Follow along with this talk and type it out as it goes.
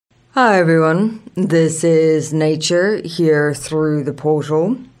Hi everyone, this is nature here through the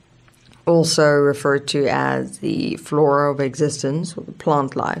portal, also referred to as the flora of existence or the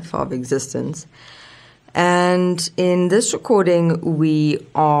plant life of existence. And in this recording, we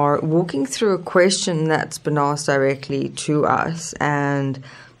are walking through a question that's been asked directly to us. And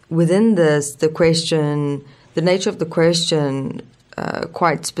within this, the nature of the question,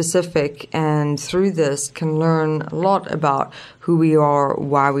 quite specific, and through this can learn a lot about who we are,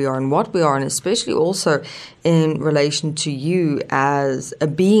 why we are, and what we are, and especially also in relation to you as a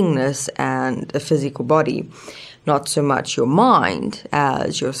beingness and a physical body, not so much your mind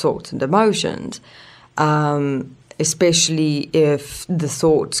as your thoughts and emotions, especially if the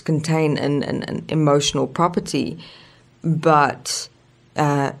thoughts contain an emotional property, but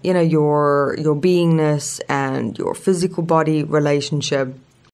your beingness and your physical body relationship